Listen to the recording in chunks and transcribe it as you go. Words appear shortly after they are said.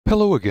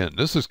Hello again,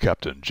 this is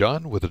Captain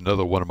John with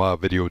another one of my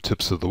video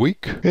tips of the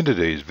week. In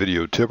today's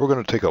video tip, we're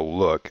going to take a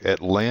look at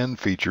land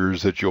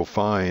features that you'll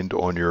find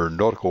on your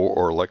nautical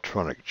or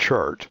electronic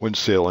chart when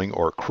sailing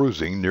or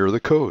cruising near the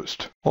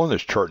coast. On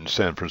this chart in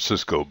San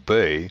Francisco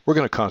Bay, we're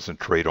going to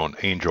concentrate on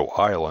Angel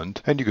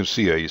Island, and you can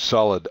see a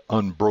solid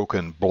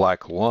unbroken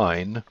black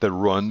line that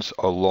runs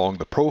along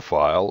the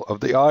profile of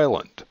the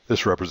island.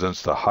 This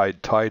represents the high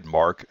tide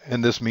mark,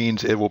 and this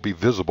means it will be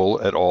visible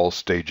at all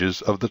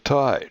stages of the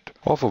tide.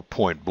 Off of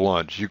Point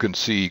Blunt, you can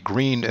see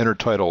green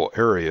intertidal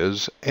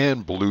areas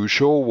and blue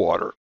shoal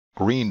water.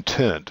 Green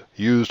tint,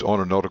 used on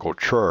a nautical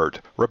chart,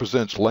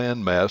 represents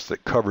land mass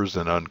that covers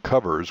and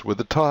uncovers with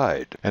the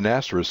tide. An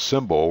asterisk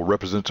symbol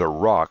represents a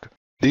rock.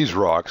 These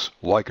rocks,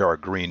 like our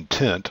green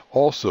tint,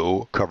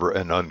 also cover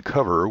and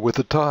uncover with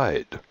the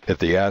tide. If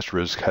the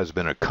asterisk has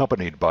been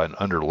accompanied by an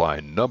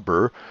underlined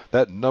number,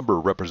 that number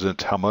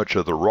represents how much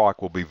of the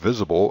rock will be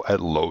visible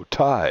at low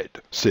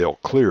tide. Sail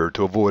clear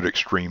to avoid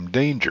extreme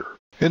danger.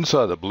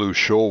 Inside the blue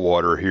shoal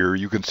water here,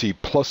 you can see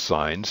plus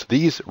signs.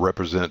 These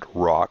represent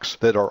rocks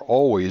that are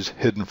always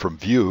hidden from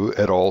view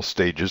at all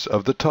stages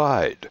of the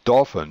tide.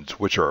 Dolphins,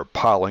 which are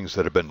pilings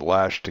that have been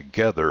lashed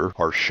together,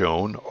 are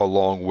shown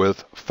along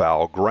with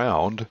foul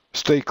ground.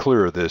 Stay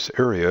clear of this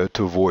area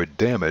to avoid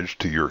damage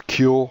to your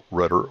keel,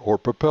 rudder, or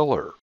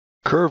propeller.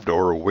 Curved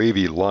or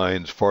wavy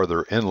lines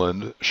farther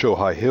inland show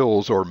high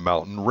hills or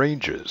mountain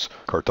ranges.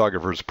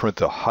 Cartographers print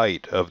the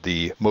height of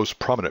the most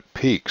prominent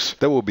peaks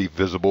that will be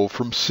visible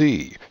from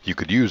sea. You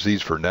could use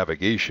these for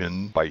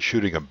navigation by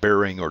shooting a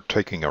bearing or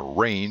taking a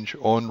range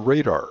on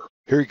radar.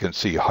 Here you can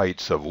see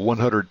heights of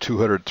 100,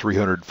 200,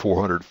 300,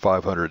 400,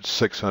 500,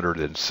 600,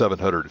 and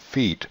 700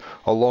 feet,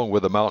 along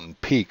with a mountain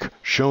peak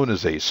shown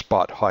as a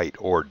spot height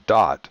or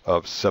dot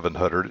of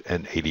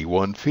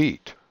 781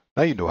 feet.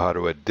 Now you know how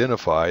to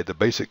identify the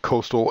basic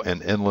coastal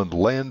and inland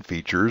land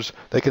features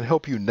that can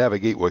help you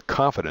navigate with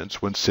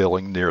confidence when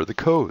sailing near the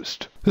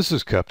coast. This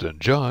is Captain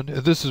John,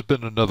 and this has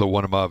been another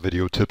one of my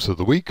video tips of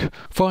the week.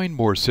 Find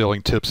more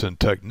sailing tips and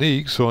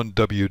techniques on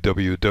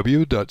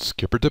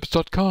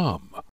www.skippertips.com.